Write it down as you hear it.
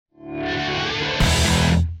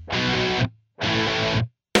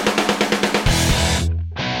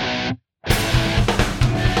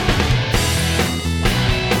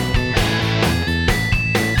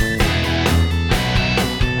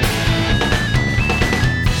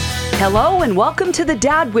Hello and welcome to the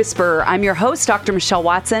Dad Whisperer. I'm your host, Dr. Michelle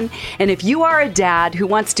Watson. And if you are a dad who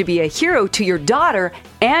wants to be a hero to your daughter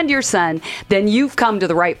and your son, then you've come to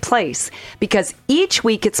the right place. Because each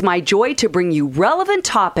week it's my joy to bring you relevant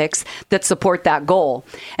topics that support that goal.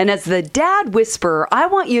 And as the Dad Whisperer, I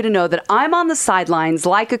want you to know that I'm on the sidelines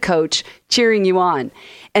like a coach cheering you on.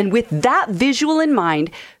 And with that visual in mind,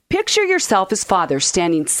 picture yourself as fathers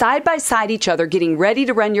standing side by side each other, getting ready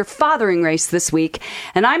to run your fathering race this week.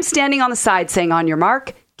 And I'm standing on the side saying, on your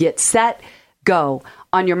mark, get set, go.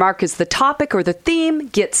 On your mark is the topic or the theme,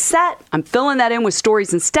 get set. I'm filling that in with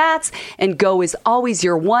stories and stats. And go is always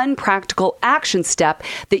your one practical action step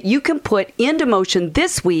that you can put into motion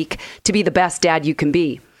this week to be the best dad you can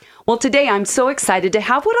be. Well, today I'm so excited to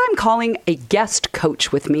have what I'm calling a guest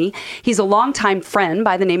coach with me. He's a longtime friend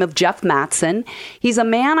by the name of Jeff Mattson. He's a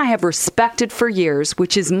man I have respected for years,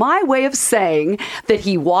 which is my way of saying that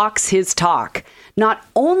he walks his talk, not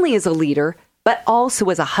only as a leader, but also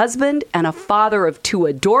as a husband and a father of two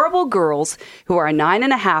adorable girls who are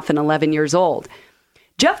 9.5 and 11 years old.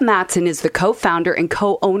 Jeff Mattson is the co-founder and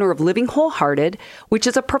co-owner of Living Wholehearted, which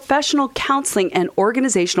is a professional counseling and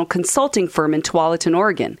organizational consulting firm in Tualatin,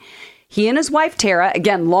 Oregon. He and his wife, Tara,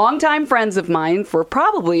 again, longtime friends of mine for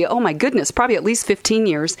probably at least 15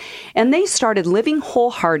 years. And they started Living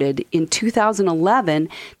Wholehearted in 2011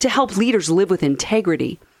 to help leaders live with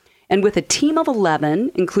integrity. And with a team of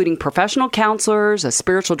 11, including professional counselors, a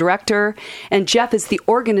spiritual director, and Jeff is the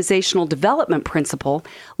organizational development principal,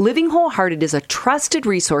 Living Wholehearted is a trusted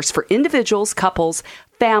resource for individuals, couples,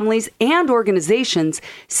 families, and organizations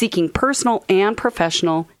seeking personal and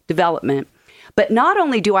professional development. But not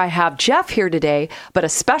only do I have Jeff here today, but a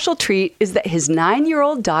special treat is that his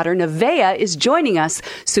 9-year-old daughter, Nevaeh, is joining us.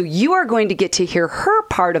 So you are going to get to hear her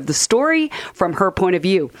part of the story from her point of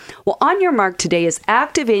view. Well, on your mark today is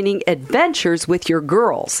activating adventures with your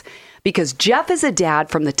girls. Because Jeff is a dad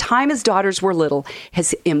from the time his daughters were little,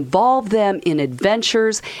 has involved them in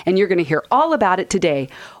adventures, and you're going to hear all about it today.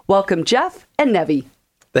 Welcome, Jeff and Nevaeh.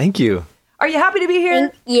 Thank you. Are you happy to be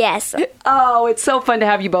here? Yes. Oh, it's so fun to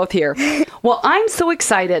have you both here. Well, I'm so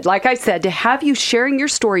excited, like I said, to have you sharing your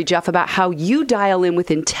story, Jeff, about how you dial in with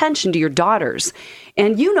intention to your daughters.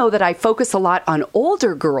 And you know that I focus a lot on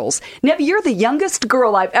older girls. Nevaeh, you're the youngest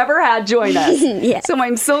girl I've ever had join us. Yes. So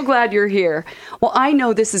I'm so glad you're here. Well, I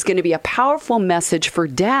know this is going to be a powerful message for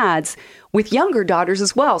dads with younger daughters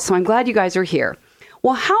as well. So I'm glad you guys are here.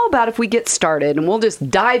 Well, how about if we get started and we'll just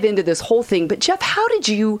dive into this whole thing. But Jeff, how did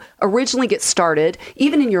you originally get started,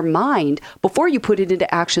 even in your mind, before you put it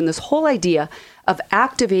into action, this whole idea of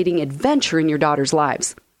activating adventure in your daughters'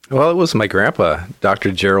 lives? Well, it was my grandpa,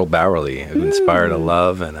 Dr. Gerald Bowerly, who inspired a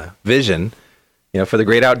love and a vision, for the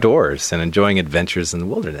great outdoors and enjoying adventures in the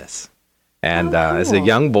wilderness. And as a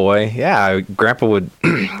young boy, Grandpa would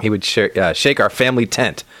he would shake our family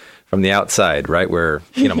tent from the outside, right where,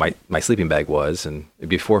 my sleeping bag was. And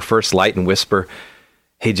before first light and whisper,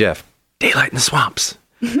 "Hey, Jeff, daylight in the swamps.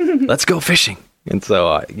 Let's go fishing." And so,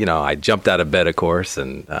 I jumped out of bed, of course,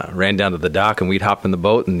 and ran down to the dock, and we'd hop in the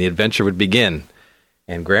boat, and the adventure would begin.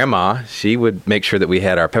 And Grandma, she would make sure that we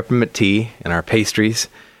had our peppermint tea and our pastries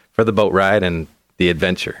for the boat ride and the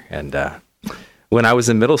adventure. And when I was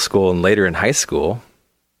in middle school and later in high school,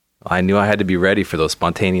 I knew I had to be ready for those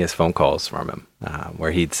spontaneous phone calls from him,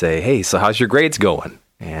 where he'd say, "Hey, so how's your grades going?"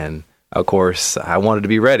 And of course, I wanted to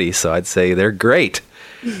be ready, so I'd say, "They're great."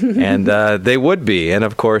 And they would be. And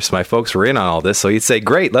of course, my folks were in on all this, so he'd say,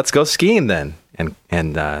 "Great, let's go skiing then,"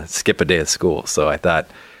 and skip a day of school. So I thought,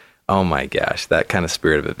 oh my gosh, that kind of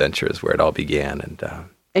spirit of adventure is where it all began.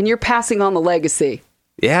 And you're passing on the legacy.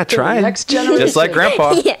 Yeah, trying. Next generation. Just like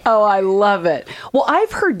Grandpa. Yeah. Oh, I love it. Well,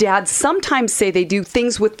 I've heard dads sometimes say they do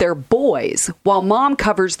things with their boys while mom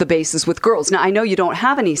covers the bases with girls. Now, I know you don't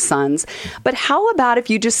have any sons, but how about if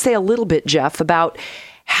you just say a little bit, Jeff, about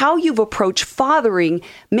how you've approached fathering,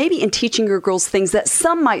 maybe in teaching your girls things that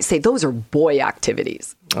some might say those are boy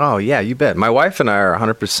activities? Oh, yeah, you bet. My wife and I are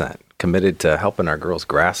 100% committed to helping our girls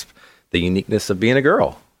grasp the uniqueness of being a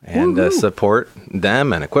girl. And support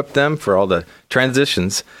them and equip them for all the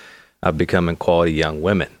transitions of becoming quality young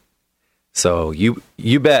women. So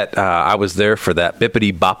you bet I was there for that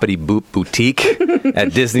bippity boppity boop boutique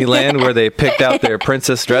at Disneyland where they picked out their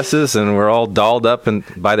princess dresses and were all dolled up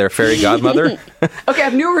by their fairy godmother. Okay, I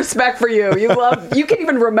have new respect for you. You can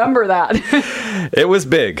even remember that. It was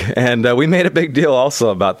big, and we made a big deal also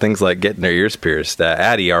about things like getting their ears pierced.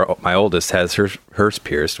 Addie, my oldest, has hers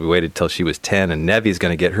pierced. We waited till she was 10, and Nevi's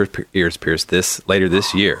going to get her ears pierced later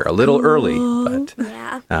this year, a little early, but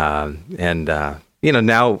Yeah.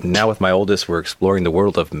 now with my oldest, we're exploring the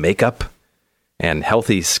world of makeup and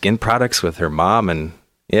healthy skin products with her mom. And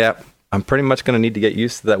I'm pretty much going to need to get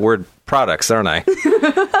used to that word products, aren't I?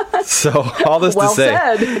 So all this Well to say,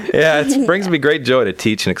 said. yeah, it brings me great joy to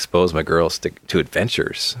teach and expose my girls to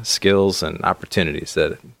adventures, skills, and opportunities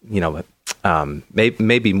that,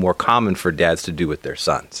 may be more common for dads to do with their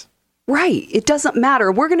sons. Right. It doesn't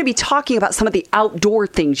matter. We're going to be talking about some of the outdoor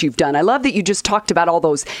things you've done. I love that you just talked about all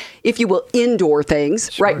those, if you will, indoor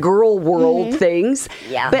things, right? Girl world things.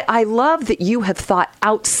 Yeah. But I love that you have thought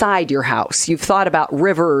outside your house. You've thought about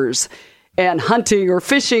rivers and hunting or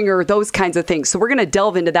fishing or those kinds of things. So we're going to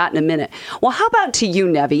delve into that in a minute. Well, how about to you,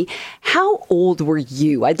 Nevi? How old were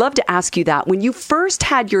you? I'd love to ask you that. When you first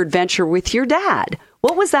had your adventure with your dad,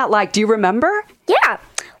 what was that like? Do you remember? Yeah.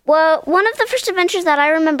 Well, one of the first adventures that I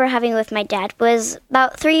remember having with my dad was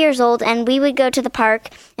about 3 years old, and we would go to the park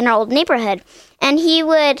in our old neighborhood. And we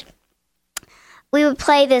would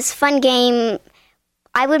play this fun game.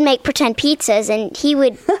 I would make pretend pizzas, and he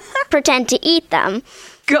would pretend to eat them.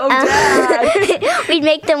 Go, Dad! We'd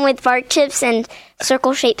make them with bark chips and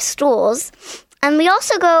circle-shaped stools. And we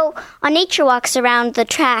also go on nature walks around the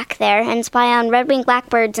track there and spy on red-winged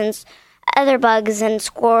blackbirds and other bugs and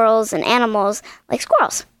squirrels and animals like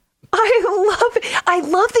squirrels. I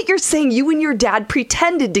love that you're saying you and your dad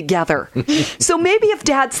pretended together. So maybe if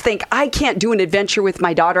dads think, I can't do an adventure with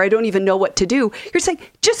my daughter, I don't even know what to do, you're saying,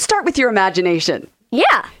 just start with your imagination.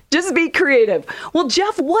 Yeah. Just be creative. Well,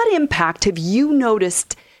 Jeff, what impact have you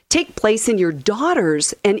noticed take place in your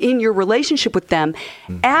daughters and in your relationship with them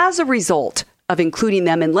as a result of including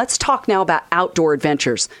them? And let's talk now about outdoor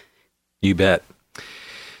adventures. You bet.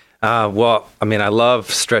 Well, I mean, I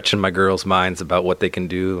love stretching my girls' minds about what they can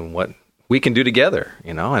do and what we can do together,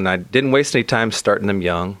 and I didn't waste any time starting them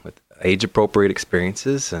young with age-appropriate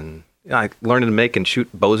experiences, and I learned to make and shoot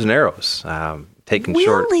bows and arrows, taking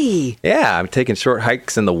Really? I'm taking short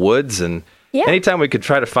hikes in the woods, and anytime we could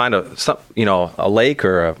try to find a lake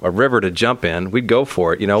or a river to jump in, we'd go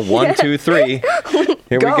for it. 1, 2, 3,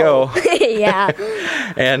 here we go. Yeah.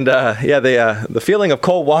 And the feeling of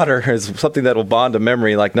cold water is something that will bond a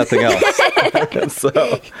memory like nothing else.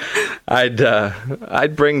 So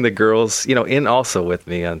I'd bring the girls, in also with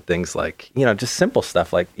me on things like, just simple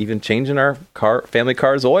stuff like even changing our family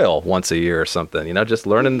car's oil once a year or something. Just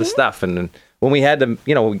learning the stuff. And when we had to,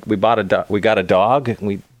 we got a dog and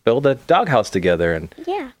we build a doghouse together and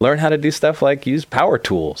learn how to do stuff like use power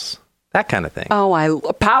tools. That kind of thing. Oh,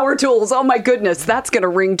 power tools. Oh, my goodness. That's going to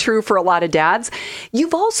ring true for a lot of dads.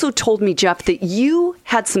 You've also told me, Jeff, that you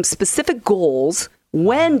had some specific goals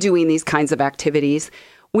when doing these kinds of activities,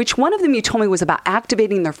 which one of them you told me was about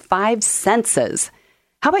activating their 5 senses.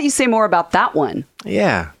 How about you say more about that one?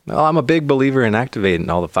 Yeah. Well, I'm a big believer in activating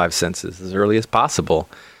all the 5 senses as early as possible.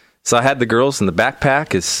 So I had the girls in the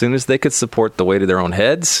backpack as soon as they could support the weight of their own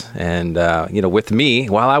heads. And, with me,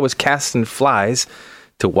 while I was casting flies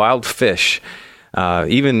to wild fish,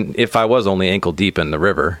 even if I was only ankle deep in the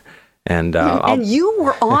river. And you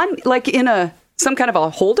were on, like, in some kind of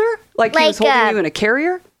a holder? Like he was holding you in a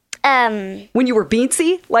carrier? When you were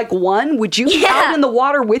beansy, like one, would you be out in the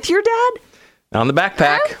water with your dad? On the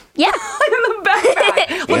backpack. Yeah. In the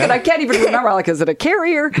backpack. Look, I can't even remember, like, is it a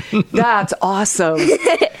carrier? That's awesome.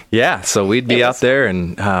 Yeah, so we'd be out there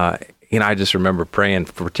and, I just remember praying,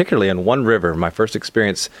 particularly in one river, my first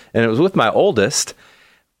experience, and it was with my oldest,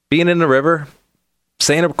 being in the river,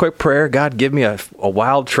 saying a quick prayer, God, give me a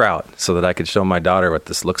wild trout so that I could show my daughter what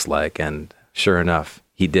this looks like. And sure enough,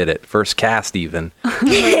 he did it. First cast even.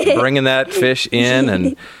 Bringing that fish in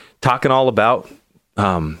and talking all about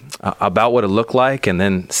what it looked like, and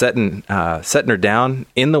then setting her down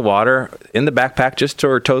in the water, in the backpack, just so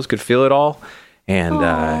her toes could feel it all.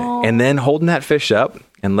 And then holding that fish up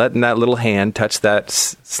and letting that little hand touch that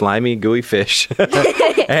slimy, gooey fish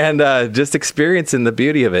and just experiencing the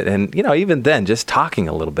beauty of it. And, even then, just talking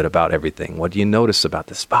a little bit about everything. What do you notice about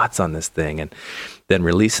the spots on this thing? And then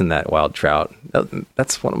releasing that wild trout.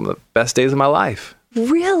 That's one of the best days of my life.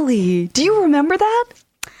 Really? Do you remember that?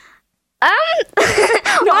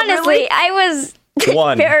 Honestly, really? I was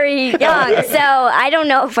One. very young, so I don't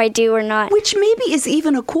know if I do or not. Which maybe is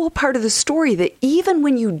even a cool part of the story, that even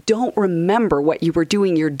when you don't remember what you were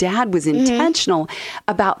doing, your dad was intentional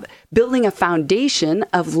about building a foundation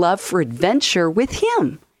of love for adventure with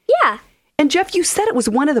him. Yeah. And Jeff, you said it was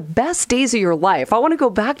one of the best days of your life. I want to go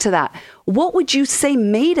back to that. What would you say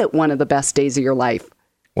made it one of the best days of your life?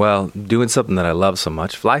 Well, doing something that I love so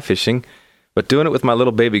much, fly fishing, but doing it with my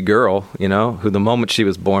little baby girl, who the moment she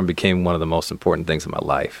was born became one of the most important things in my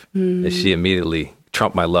life. As she immediately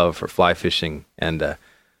trumped my love for fly fishing. And,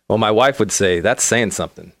 my wife would say, that's saying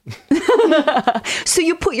something. So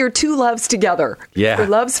you put your two loves together. Yeah. Your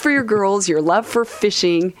loves for your girls, your love for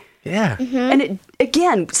fishing. Yeah. And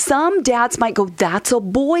again, some dads might go, that's a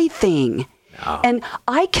boy thing. No. And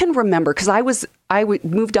I can remember, because I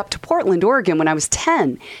moved up to Portland, Oregon when I was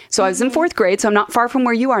 10. So I was in 4th grade, so I'm not far from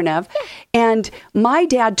where you are, Nev. And my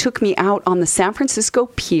dad took me out on the San Francisco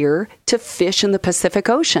Pier to fish in the Pacific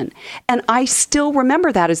Ocean. And I still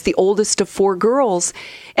remember that as the oldest of 4 girls.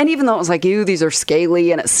 And even though it was like, ew, these are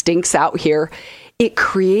scaly and it stinks out here, it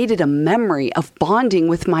created a memory of bonding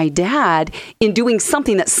with my dad in doing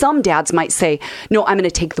something that some dads might say, no, I'm going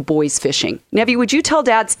to take the boys fishing. Nevi, would you tell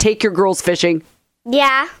dads, take your girls fishing?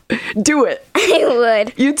 Yeah. Do it. I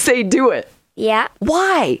would. You'd say do it. Yeah.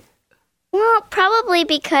 Why? Well, probably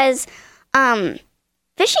because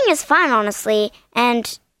fishing is fun, honestly.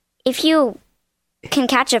 And if you can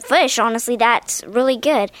catch a fish, honestly, that's really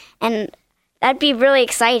good. And that'd be really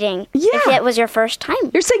exciting if it was your first time.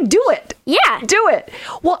 You're saying do it. Yeah. Do it.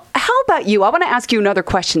 Well, how about you? I want to ask you another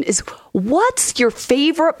question. Is what's your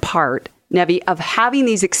favorite part, Nevi, of having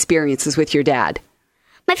these experiences with your dad?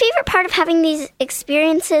 My favorite part of having these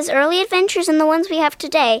experiences, early adventures and the ones we have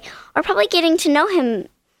today, are probably getting to know him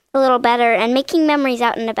a little better and making memories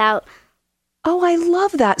out and about. Oh, I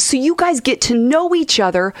love that. So you guys get to know each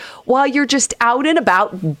other while you're just out and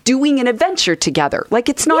about doing an adventure together. Like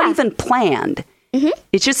it's not even planned.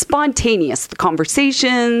 It's just spontaneous. The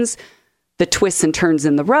conversations, the twists and turns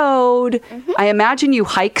in the road. I imagine you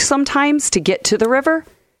hike sometimes to get to the river.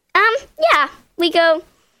 Yeah. We go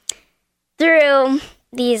through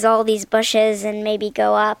all these bushes and maybe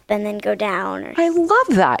go up and then go down. I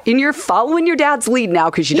love that. And you're following your dad's lead now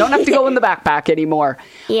because you don't have to go in the backpack anymore.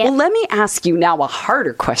 Yeah. Well, let me ask you now a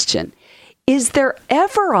harder question. Is there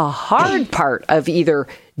ever a hard part of either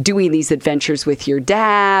doing these adventures with your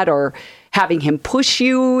dad or having him push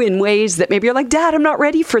you in ways that maybe you're like, Dad, I'm not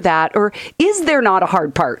ready for that? Or is there not a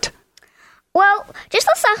hard part? Well, just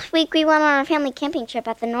this last week, we went on a family camping trip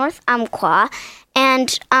at the North Umpqua,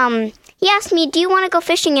 and he asked me, do you want to go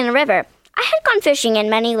fishing in a river? I had gone fishing in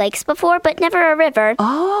many lakes before, but never a river.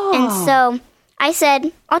 Oh. And so I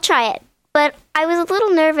said, I'll try it. But I was a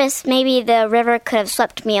little nervous. Maybe the river could have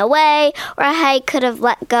swept me away, or I could have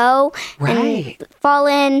let go and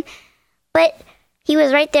fallen. But he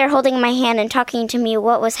was right there holding my hand and talking to me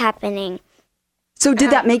what was happening. So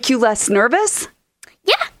did that make you less nervous?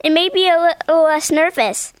 Yeah, it made me a little less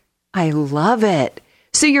nervous. I love it.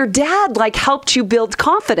 So your dad helped you build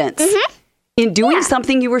confidence in doing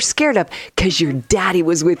something you were scared of because your daddy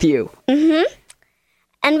was with you.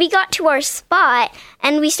 And we got to our spot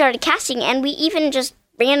and we started casting and we even just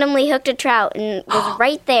randomly hooked a trout and it was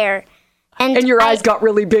right there. And your eyes got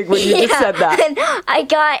really big when you just said that. And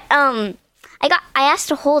I asked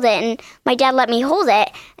to hold it and my dad let me hold it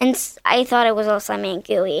and I thought it was all slimy and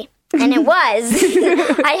gooey. And it was.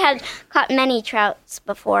 I had caught many trouts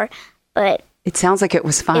before, but it sounds like it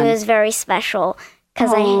was fun. It was very special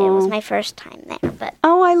because it was my first time there. But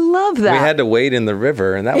I love that. We had to wade in the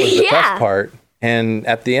river, and that was the tough part. And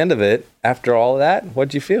at the end of it, after all of that,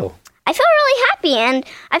 what'd you feel? I felt really happy, and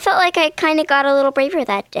I felt like I kind of got a little braver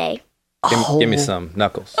that day. Give me some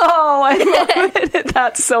knuckles. Oh, I love it.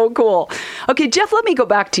 That's so cool. Okay, Jeff, let me go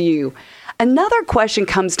back to you. Another question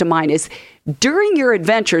comes to mind is, during your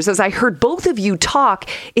adventures, as I heard both of you talk,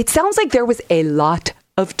 it sounds like there was a lot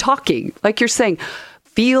of talking. Like you're saying,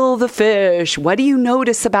 feel the fish. What do you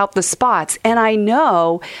notice about the spots? And I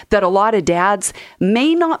know that a lot of dads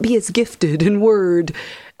may not be as gifted in word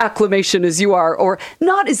acclamation as you are, or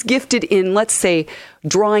not as gifted in, let's say,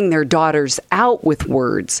 drawing their daughters out with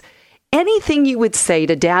words. Anything you would say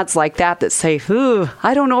to dads like that say,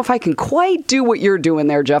 I don't know if I can quite do what you're doing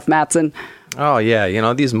there, Jeff Mattson? Oh,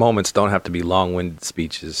 yeah. These moments don't have to be long-winded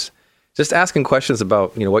speeches. Just asking questions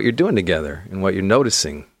about, what you're doing together and what you're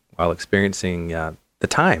noticing while experiencing the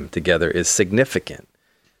time together is significant.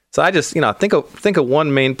 So I just, think of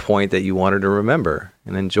one main point that you wanted to remember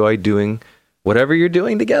and enjoy doing whatever you're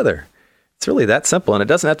doing together. It's really that simple, and it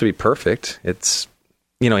doesn't have to be perfect. It's,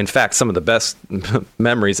 in fact, some of the best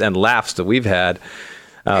memories and laughs that we've had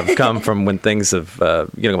come from when things have,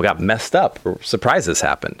 got messed up or surprises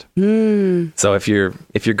happened. So if your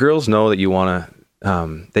girls know that you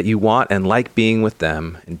want and like being with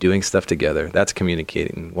them and doing stuff together, that's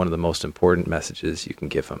communicating one of the most important messages you can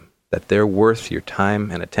give them, that they're worth your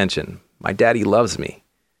time and attention. My daddy loves me.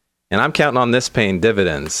 And I'm counting on this paying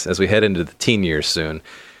dividends as we head into the teen years soon,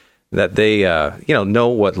 that they, know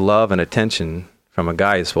what love and attention from a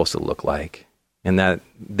guy is supposed to look like, and that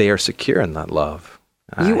they are secure in that love.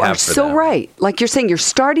 You are so right. Like you're saying, you're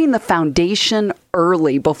starting the foundation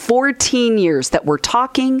early, before teen years, that we're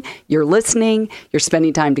talking, you're listening, you're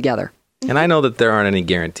spending time together. And I know that there aren't any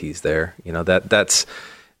guarantees there. That's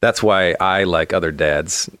That's why I, like other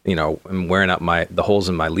dads, am wearing out the holes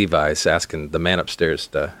in my Levi's, asking the man upstairs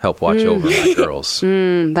to help watch over my girls.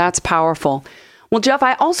 That's powerful. Well, Jeff,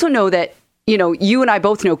 I also know that, you and I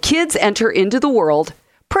both know kids enter into the world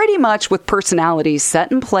pretty much with personalities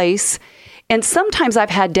set in place. And sometimes I've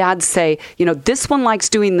had dads say, this one likes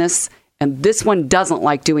doing this and this one doesn't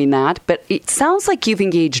like doing that. But it sounds like you've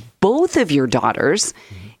engaged both of your daughters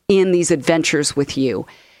in these adventures with you.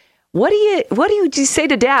 What do you say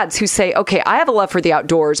to dads who say, okay, I have a love for the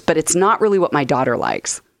outdoors, but it's not really what my daughter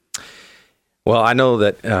likes? Well, I know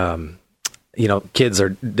that, kids are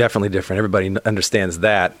definitely different. Everybody understands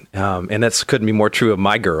that. And that's couldn't be more true of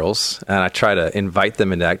my girls. And I try to invite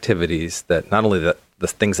them into activities that not only the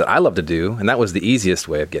things that I love to do, and that was the easiest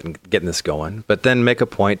way of getting this going, but then make a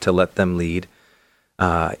point to let them lead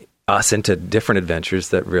us into different adventures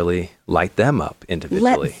that really light them up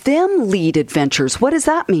individually. Let them lead adventures. What does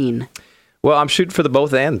that mean? Well, I'm shooting for the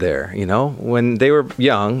both and there. When they were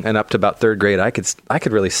young and up to about third grade, I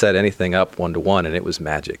could really set anything up 1-to-1, and it was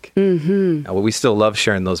magic. Mm-hmm. We still love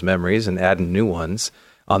sharing those memories and adding new ones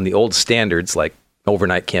on the old standards, like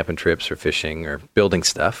overnight camping trips or fishing or building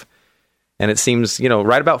stuff. And it seems,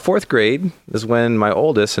 right about fourth grade is when my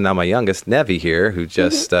oldest and now my youngest, Nevi here, who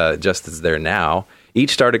just is there now, each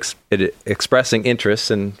started expressing interests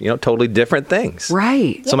in, totally different things.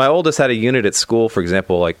 Right. So my oldest had a unit at school, for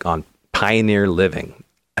example, like on pioneer living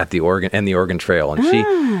at the Oregon Trail.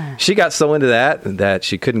 And she got so into that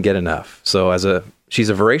she couldn't get enough. So she's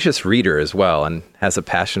a voracious reader as well and has a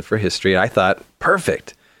passion for history. I thought,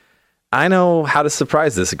 perfect. I know how to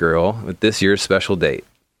surprise this girl with this year's special date.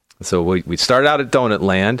 So we started out at Donut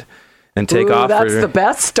Land and take off. That's the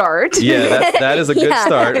best start. Yeah, that is a good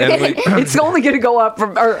start. And it's only going to go up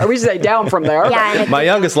from, or we should say down from there. Yeah, my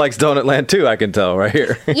youngest likes Donut Land too, I can tell right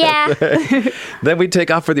here. Yeah. Then we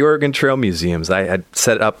take off for the Oregon Trail museums. I had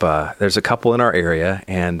set up, there's a couple in our area,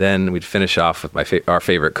 and then we'd finish off with our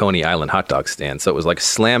favorite Coney Island hot dog stand. So it was like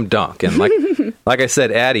slam dunk. And like I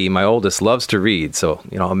said, Addie, my oldest, loves to read. So,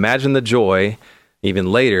 imagine the joy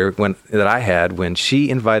even later that I had when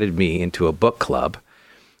she invited me into a book club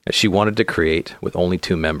that she wanted to create with only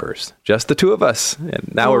 2 members, just the 2 of us.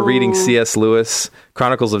 And now we're reading C.S. Lewis,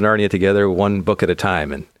 Chronicles of Narnia together, one book at a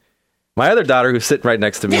time. And my other daughter, who's sitting right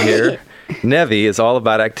next to me here, Nevi, is all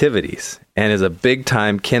about activities and is a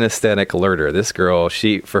big-time kinesthetic learner. This girl,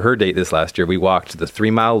 for her date this last year, we walked the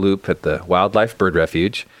 3-mile loop at the Wildlife Bird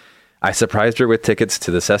Refuge. I surprised her with tickets to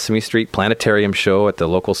the Sesame Street Planetarium show at the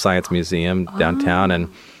local science museum downtown.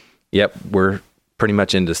 And yep, we're pretty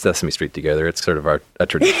much into Sesame Street together. It's sort of a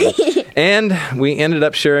tradition. And we ended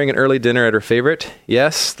up sharing an early dinner at her favorite,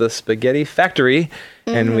 yes, the Spaghetti Factory.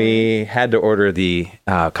 Mm-hmm. And we had to order the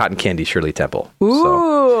Cotton Candy Shirley Temple.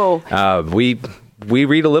 Ooh. So we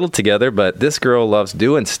read a little together, but this girl loves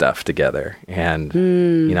doing stuff together. And,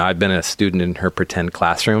 I've been a student in her pretend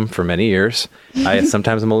classroom for many years.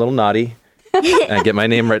 Sometimes I'm a little naughty. And I get my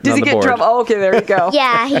name written on the board. Does he get in trouble? Oh, okay, there you go.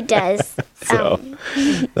 Yeah, he does. So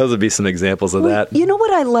those would be some examples of that. You know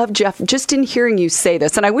what I love, Jeff, just in hearing you say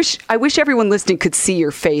this, and I wish everyone listening could see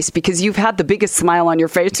your face because you've had the biggest smile on your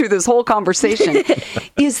face through this whole conversation,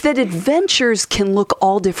 is that adventures can look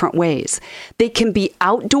all different ways. They can be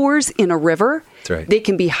outdoors in a river. That's right. They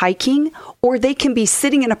can be hiking, or they can be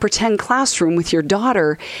sitting in a pretend classroom with your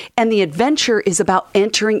daughter, and the adventure is about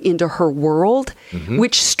entering into her world,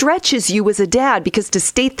 which stretches you as a dad, because to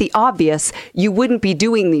state the obvious, you wouldn't be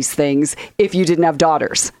doing these things if you didn't have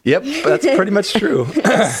daughters. Yep, that's pretty much true.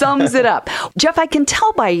 Sums it up. Jeff, I can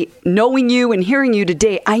tell by knowing you and hearing you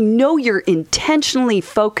today, I know you're intentionally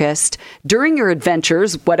focused during your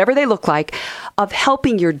adventures, whatever they look like, of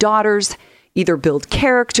helping your daughters either build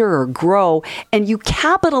character or grow, and you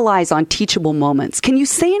capitalize on teachable moments. Can you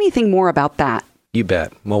say anything more about that? You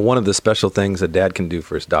bet. Well, one of the special things a dad can do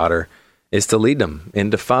for his daughter is to lead them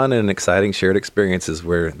into fun and exciting shared experiences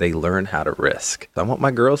where they learn how to risk. I want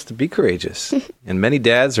my girls to be courageous. And many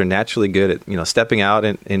dads are naturally good at, stepping out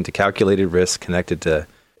into calculated risk connected to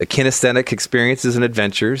kinesthetic experiences and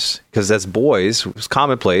adventures. Because as boys, it was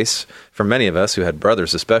commonplace for many of us who had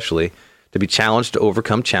brothers especially to be challenged to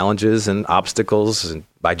overcome challenges and obstacles and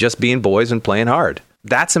by just being boys and playing hard.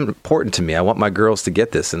 That's important to me. I want my girls to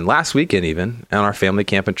get this. And last weekend even, on our family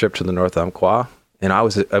camping trip to the North Umpqua, and I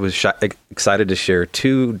was excited to share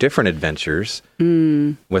 2 different adventures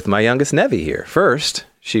with my youngest Nevi here. First,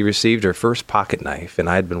 she received her first pocket knife, and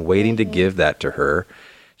I had been waiting to give that to her.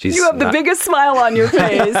 You have the biggest smile on your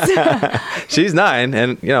face. She's 9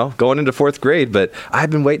 and, going into 4th grade, but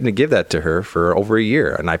I've been waiting to give that to her for over a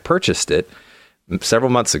year, and I purchased it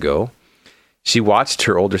several months ago. She watched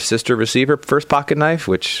her older sister receive her first pocket knife,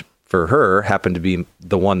 which for her happened to be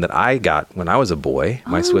the one that I got when I was a boy,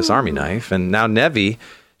 my Swiss Army knife. And now Nevi,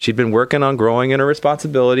 she'd been working on growing in her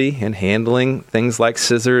responsibility and handling things like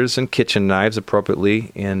scissors and kitchen knives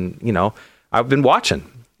appropriately. And, I've been watching.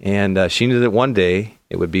 And she knew that one day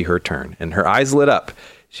it would be her turn. And her eyes lit up.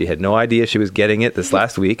 She had no idea she was getting it this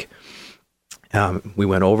last week. We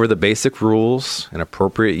went over the basic rules and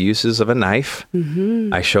appropriate uses of a knife.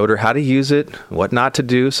 Mm-hmm. I showed her how to use it, what not to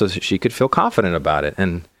do, so that she could feel confident about it.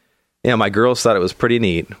 And my girls thought it was pretty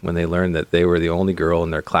neat when they learned that they were the only girl in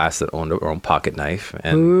their class that owned her own pocket knife.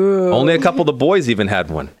 And only a couple of the boys even had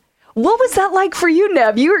one. What was that like for you,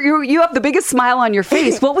 Nev? You have the biggest smile on your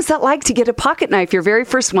face. What was that like to get a pocket knife, your very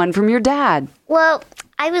first one from your dad? Well,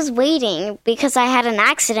 I was waiting because I had an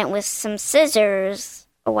accident with some scissors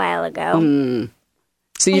a while ago.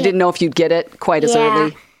 So you didn't know if you'd get it quite as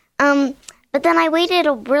early? But then I waited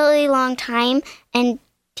a really long time, and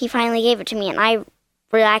he finally gave it to me, and I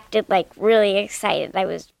reacted really excited. I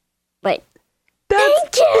was like,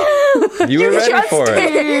 thank you! You were ready for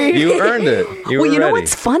it. You earned it. You know ready.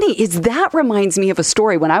 what's funny is that reminds me of a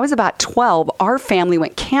story. When I was about 12, our family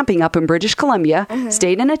went camping up in British Columbia,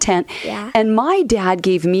 stayed in a tent, and my dad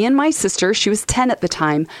gave me and my sister, she was 10 at the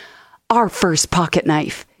time, our first pocket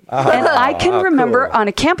knife. And I can remember on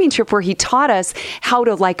a camping trip where he taught us how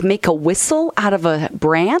to make a whistle out of a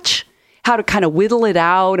branch, how to kind of whittle it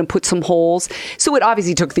out and put some holes. So it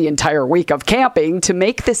obviously took the entire week of camping to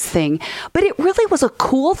make this thing, but it really was a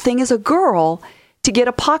cool thing as a girl to get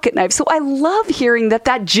a pocket knife. So I love hearing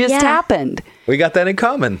that just happened. We got that in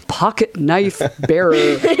common. Pocket knife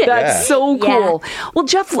bearer. That's so cool. Yeah. Well,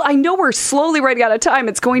 Jeff, I know we're slowly running out of time.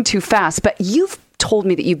 It's going too fast, but you've told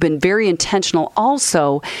me that you've been very intentional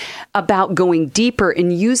also about going deeper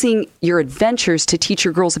and using your adventures to teach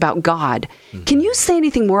your girls about God. Mm-hmm. Can you say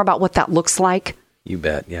anything more about what that looks like? You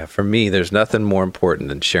bet. Yeah. For me, there's nothing more important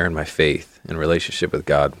than sharing my faith and relationship with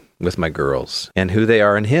God with my girls and who they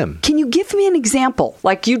are in Him. Can you give me an example?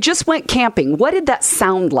 Like you just went camping. What did that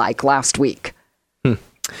sound like last week?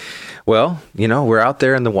 Well, we're out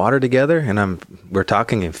there in the water together, and we're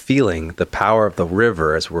talking and feeling the power of the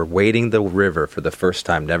river as we're wading the river for the first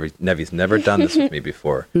time. Nevi's never done this with me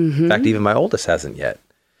before. Mm-hmm. In fact, even my oldest hasn't yet.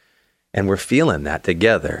 And we're feeling that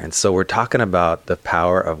together. And so we're talking about the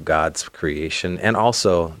power of God's creation and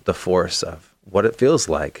also the force of what it feels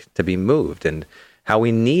like to be moved and how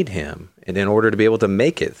we need Him in order to be able to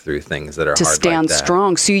make it through things that are hard like that. To stand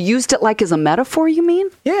strong. So you used it as a metaphor, you mean?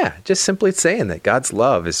 Yeah, just simply saying that God's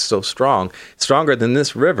love is so strong, stronger than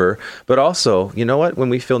this river. But also, you know what? When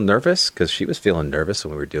we feel nervous, because she was feeling nervous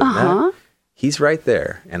when we were doing that, He's right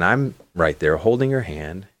there. And I'm right there holding her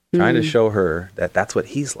hand, trying to show her that that's what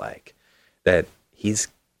He's like, that He's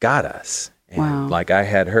got us. And like I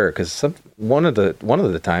had her, because one of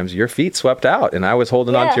the times your feet swept out and I was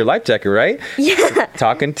holding on to your life jacket, right? Yeah.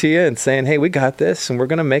 Talking to you and saying, hey, we got this and we're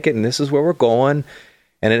going to make it and this is where we're going.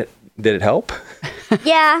 And did it help?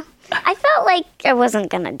 Yeah. I felt like I wasn't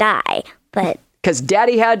going to die, but... Because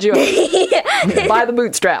Daddy had you by the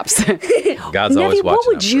bootstraps. God's always watching. What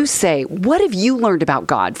would you say? What have you learned about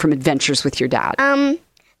God from adventures with your dad?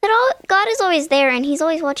 God is always there and He's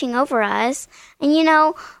always watching over us.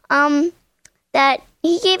 And that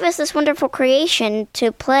He gave us this wonderful creation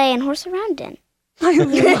to play and horse around in. I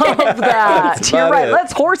love that. You're right.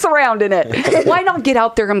 Let's horse around in it. Why not get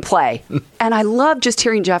out there and play? And I love just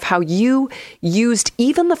hearing, Jeff, how you used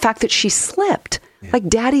even the fact that she slipped. Like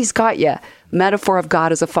Daddy's got you. Metaphor of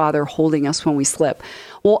God as a father holding us when we slip.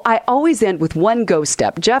 Well, I always end with one go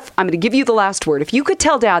step. Jeff, I'm going to give you the last word. If you could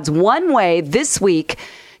tell dads one way this week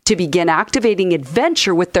to begin activating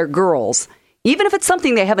adventure with their girls, even if it's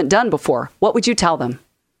something they haven't done before, what would you tell them?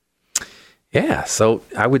 Yeah, so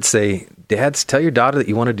I would say, dads, tell your daughter that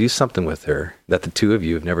you want to do something with her that the two of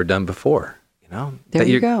you have never done before. There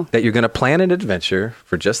you go. That you're going to plan an adventure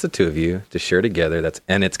for just the two of you to share together.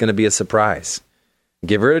 And it's going to be a surprise.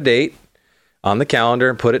 Give her a date on the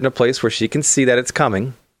calendar and put it in a place where she can see that it's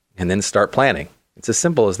coming and then start planning. It's as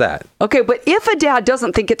simple as that. Okay, but if a dad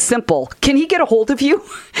doesn't think it's simple, can he get a hold of you?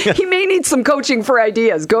 He may need some coaching for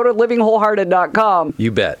ideas. Go to livingwholehearted.com.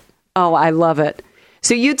 You bet. Oh, I love it.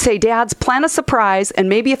 So you'd say, dads, plan a surprise. And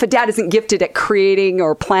maybe if a dad isn't gifted at creating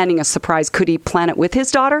or planning a surprise, could he plan it with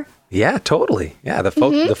his daughter? Yeah, totally. Yeah, the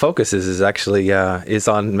focus is actually is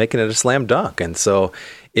on making it a slam dunk. And so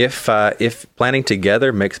if planning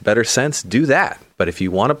together makes better sense, do that. But if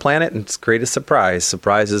you want to plan it and create a surprise,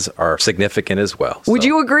 surprises are significant as well. Would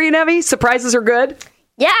you agree, Nevi? Surprises are good?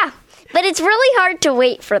 Yeah. But it's really hard to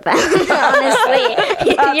wait for them,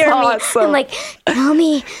 honestly. That's awesome. I'm like, tell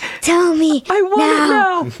me I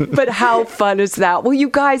want it now. But how fun is that? Well, you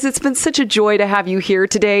guys, it's been such a joy to have you here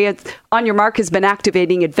today. On Your Mark has been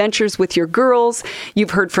activating adventures with your girls.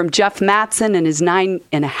 You've heard from Jeff Mattson and his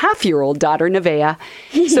 9.5-year-old daughter, Nevaeh.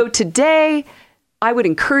 So today, I would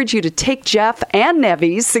encourage you to take Jeff and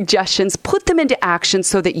Nevi's suggestions, put them into action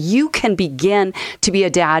so that you can begin to be a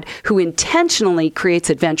dad who intentionally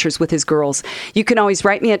creates adventures with his girls. You can always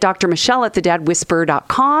write me at Dr. Michelle at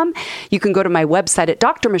thedadwhisperer.com. You can go to my website at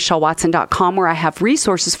drmichellewatson.com where I have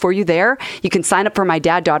resources for you there. You can sign up for my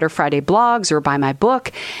Dad Daughter Friday blogs or buy my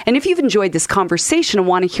book. And if you've enjoyed this conversation and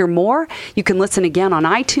want to hear more, you can listen again on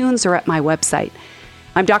iTunes or at my website.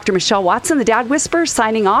 I'm Dr. Michelle Watson, the Dad Whisperer,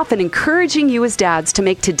 signing off and encouraging you as dads to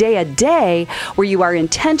make today a day where you are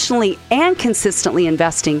intentionally and consistently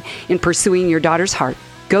investing in pursuing your daughter's heart.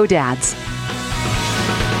 Go Dads.